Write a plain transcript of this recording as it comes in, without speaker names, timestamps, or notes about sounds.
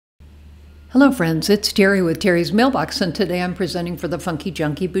Hello friends, it's Terry with Terry's Mailbox, and today I'm presenting for the Funky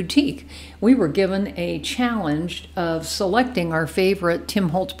Junkie Boutique. We were given a challenge of selecting our favorite Tim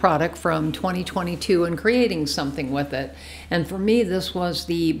Holtz product from 2022 and creating something with it. And for me, this was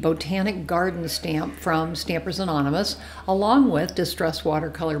the Botanic Garden stamp from Stampers Anonymous, along with distress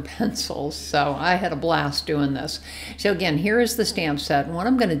watercolor pencils. So I had a blast doing this. So again, here is the stamp set. And what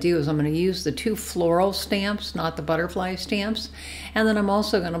I'm going to do is I'm going to use the two floral stamps, not the butterfly stamps. And then I'm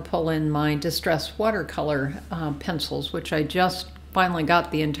also going to pull in my distress watercolor pencils, which I just finally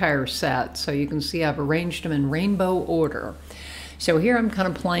got the entire set. So you can see I've arranged them in rainbow order. So here I'm kind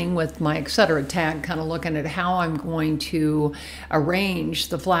of playing with my etc. tag, kind of looking at how I'm going to arrange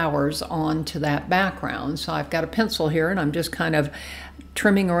the flowers onto that background. So I've got a pencil here and I'm just kind of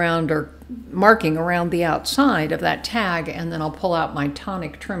trimming around or marking around the outside of that tag, and then I'll pull out my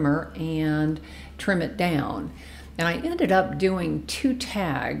tonic trimmer and trim it down. And I ended up doing two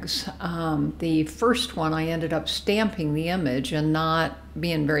tags. The first one I ended up stamping the image and not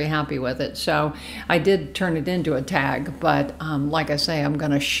being very happy with it. So I did turn it into a tag, but like I say, I'm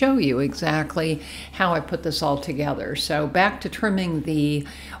going to show you exactly how I put this all together. So back to trimming the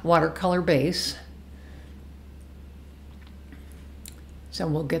watercolor base. So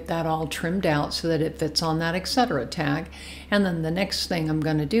we'll get that all trimmed out so that it fits on that etc. tag. And then the next thing I'm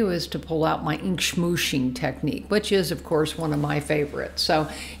going to do is to pull out my ink smooshing technique, which is of course one of my favorites. So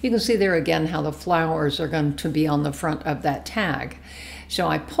you can see there again how the flowers are going to be on the front of that tag. So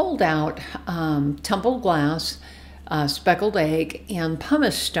I pulled out tumbled glass, speckled egg, and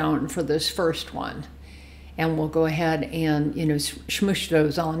pumice stone for this first one. And we'll go ahead and, smoosh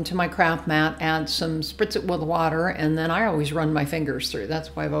those onto my craft mat, spritz it with water, and then I always run my fingers through. That's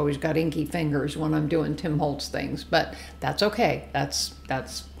why I've always got inky fingers when I'm doing Tim Holtz things, but that's okay. That's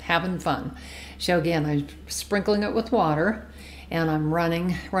having fun. So again, I'm sprinkling it with water, and I'm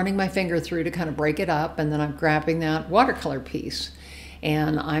running my finger through to kind of break it up, and then I'm grabbing that watercolor piece.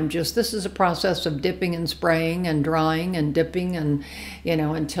 And this is a process of dipping and spraying and drying and dipping and,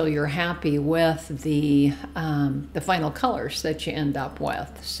 until you're happy with the final colors that you end up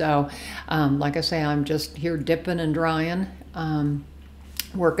with. So, like I say, I'm just here dipping and drying,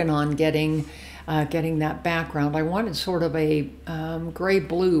 working on getting that background. I wanted sort of a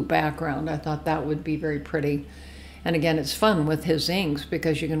gray-blue background. I thought that would be very pretty. And again, it's fun with his inks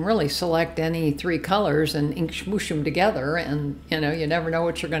because you can really select any three colors and ink smoosh them together, and you never know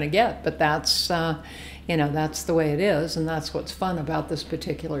what you're going to get. But that's that's the way it is, and that's what's fun about this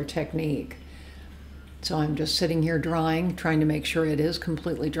particular technique. So I'm just sitting here drying, trying to make sure it is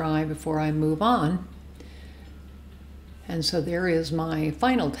completely dry before I move on. And so there is my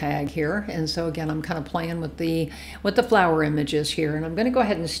final tag here. And so again, I'm kind of playing with the flower images here, and I'm going to go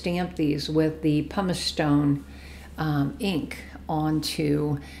ahead and stamp these with the pumice stone ink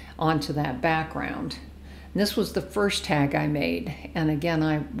onto that background. And this was the first tag I made, and again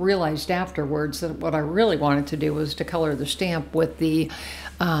I realized afterwards that what I really wanted to do was to color the stamp with the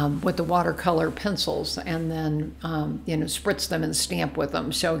watercolor pencils, and then spritz them and stamp with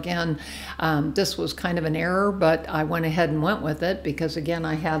them. So again, this was kind of an error, but I went ahead and went with it because again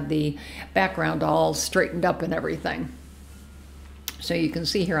I had the background all straightened up and everything. So you can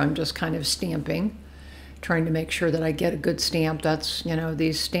see here I'm just kind of stamping, trying to make sure that I get a good stamp. That's,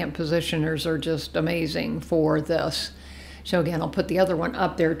 these stamp positioners are just amazing for this. So again, I'll put the other one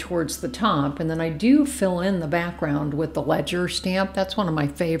up there towards the top, and then I do fill in the background with the ledger stamp. That's one of my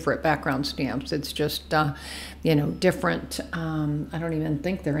favorite background stamps. It's just, different, I don't even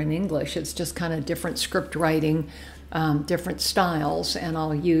think they're in English. It's just kind of different script writing, different styles, and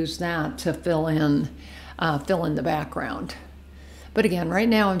I'll use that to fill in the background. But again, right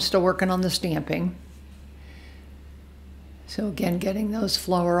now I'm still working on the stamping. So again, getting those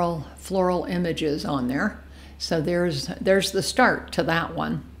floral images on there. So there's the start to that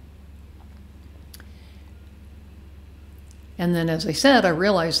one. And then, as I said, I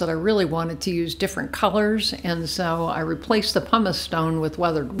realized that I really wanted to use different colors, and so I replaced the pumice stone with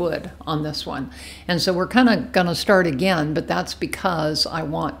weathered wood on this one. And so we're kind of going to start again, but that's because I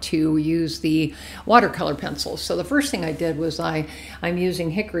want to use the watercolor pencils. So the first thing I did was I'm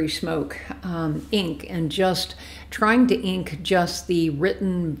using hickory smoke ink and just trying to ink just the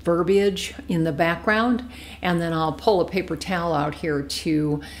written verbiage in the background, and then I'll pull a paper towel out here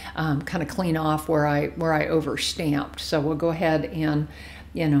to kind of clean off where I overstamped. So we'll go ahead and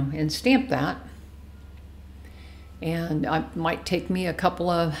and stamp that, and it might take me a couple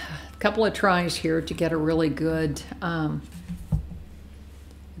of tries here to get a really good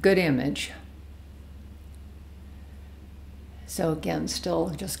image. So again,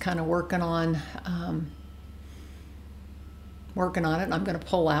 still just kind of working on working on it, and I'm going to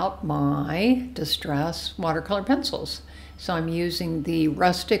pull out my Distress watercolor pencils. So I'm using the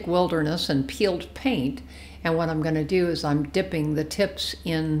Rustic Wilderness and Peeled Paint, and what I'm going to do is I'm dipping the tips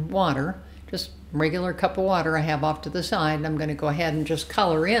in water, just regular cup of water I have off to the side, and I'm going to go ahead and just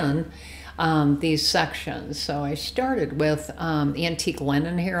color in these sections. So I started with antique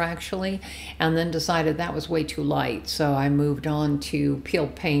linen here actually, and then decided that was way too light, so I moved on to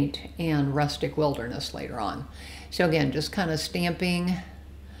Peeled Paint and Rustic Wilderness later on. So again, just kind of stamping,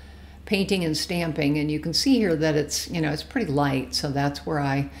 painting and stamping, and you can see here that it's, you know, it's pretty light, so that's where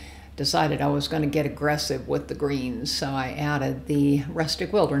I decided I was going to get aggressive with the greens. So I added the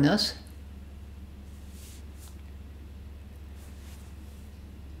Rustic Wilderness.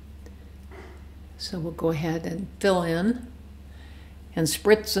 So we'll go ahead and fill in and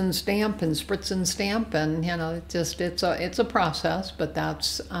spritz and stamp and spritz and stamp, and you know, it's a process, but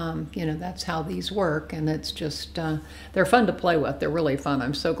that's you know, that's how these work, and it's just they're fun to play with. They're really fun.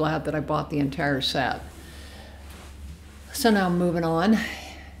 I'm so glad that I bought the entire set. So now I'm moving on,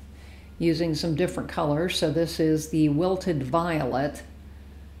 using some different colors. So this is the Wilted Violet,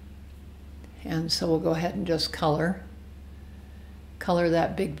 and so we'll go ahead and just color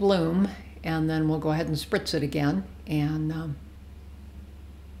that big bloom, and then we'll go ahead and spritz it again. And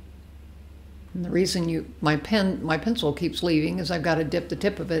the reason my pencil keeps leaving is I've got to dip the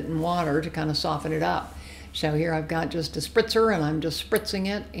tip of it in water to kind of soften it up. So here I've got just a spritzer, and I'm just spritzing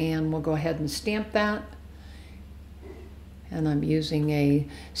it, and we'll go ahead and stamp that. And I'm using a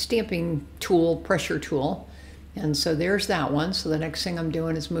stamping tool, pressure tool. And so there's that one. So the next thing I'm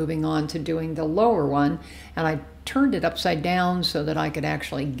doing is moving on to doing the lower one, and I turned it upside down so that I could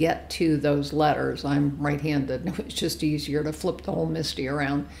actually get to those letters. I'm right-handed. It was just easier to flip the whole MISTI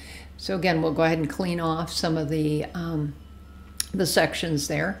around. So again, we'll go ahead and clean off some of the sections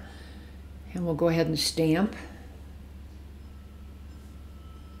there, and we'll go ahead and stamp.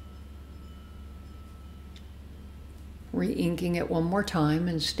 Re-inking it one more time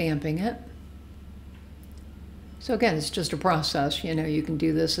and stamping it. So again, it's just a process. You know, you can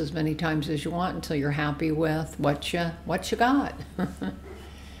do this as many times as you want until you're happy with what you got.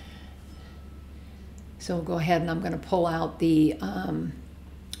 So we'll go ahead, and I'm going to pull out the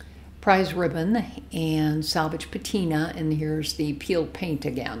prize ribbon and salvage patina, and here's the peeled paint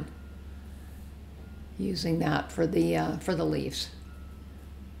again, using that for the leaves.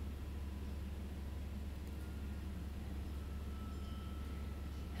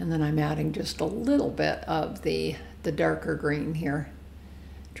 And then I'm adding just a little bit of the darker green here,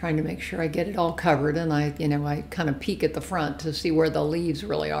 trying to make sure I get it all covered. And I kind of peek at the front to see where the leaves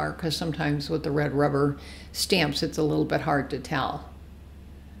really are, because sometimes with the red rubber stamps it's a little bit hard to tell.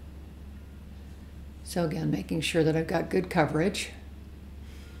 So again, making sure that I've got good coverage.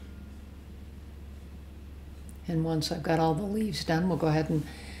 And once I've got all the leaves done, we'll go ahead and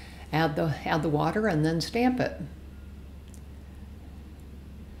add the water and then stamp it.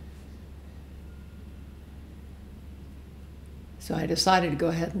 So I decided to go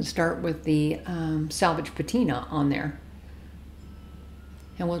ahead and start with the salvage patina on there.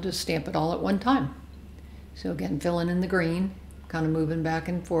 And we'll just stamp it all at one time. So again, filling in the green, kind of moving back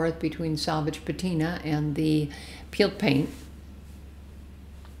and forth between salvage patina and the peeled paint.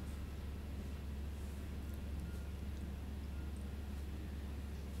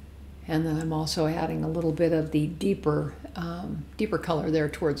 And then I'm also adding a little bit of the deeper color there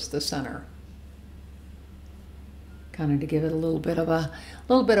towards the center, kind of to give it a little bit of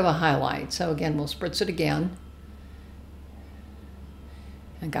a highlight. So again, we'll spritz it again.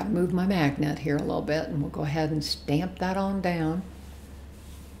 I got to move my magnet here a little bit, and we'll go ahead and stamp that on down.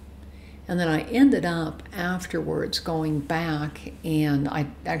 And then I ended up afterwards going back, and I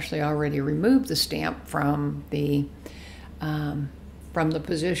actually already removed the stamp from the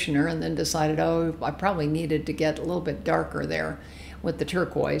positioner, and then decided, oh, I probably needed to get a little bit darker there with the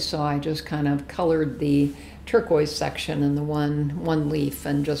turquoise. So I just kind of colored the turquoise section in the one leaf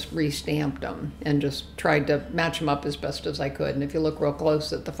and just re-stamped them, and just tried to match them up as best as I could. And if you look real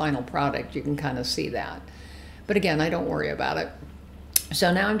close at the final product, you can kind of see that. But again, I don't worry about it.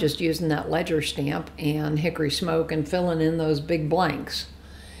 So now I'm just using that ledger stamp and hickory smoke and filling in those big blanks.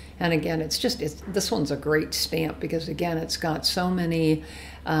 And again, this one's a great stamp because, again, it's got so many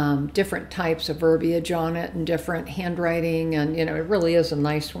different types of verbiage on it and different handwriting, and it really is a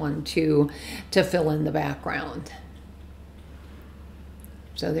nice one to fill in the background.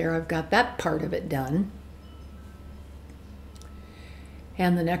 So there, I've got that part of it done.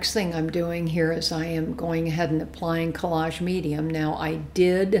 And the next thing I'm doing here is I am going ahead and applying Collage Medium. Now I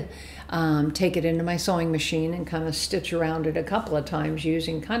did take it into my sewing machine and kind of stitch around it a couple of times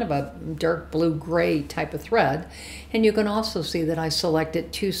using kind of a dark blue gray type of thread. And you can also see that I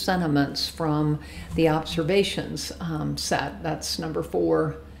selected 2 sentiments from the Observations set. That's number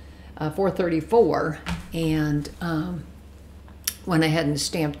 434, and went ahead and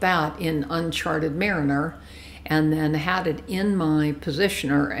stamped that in Uncharted Mariner, and then had it in my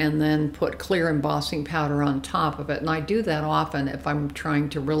positioner and then put clear embossing powder on top of it. And I do that often if I'm trying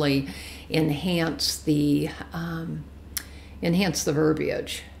to really enhance the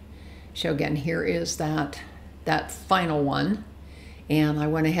verbiage. So again, here is that final one. And I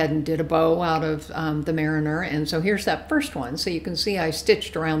went ahead and did a bow out of the Mariner. And so here's that first one. So you can see I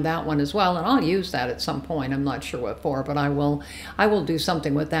stitched around that one as well. And I'll use that at some point. I'm not sure what for, but I will do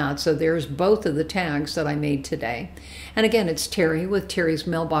something with that. So there's both of the tags that I made today. And again, it's Terry with Terry's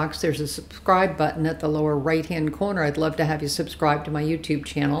Mailbox. There's a subscribe button at the lower right-hand corner. I'd love to have you subscribe to my YouTube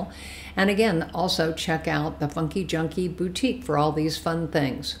channel. And again, also check out the Funky Junkie Boutique for all these fun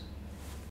things.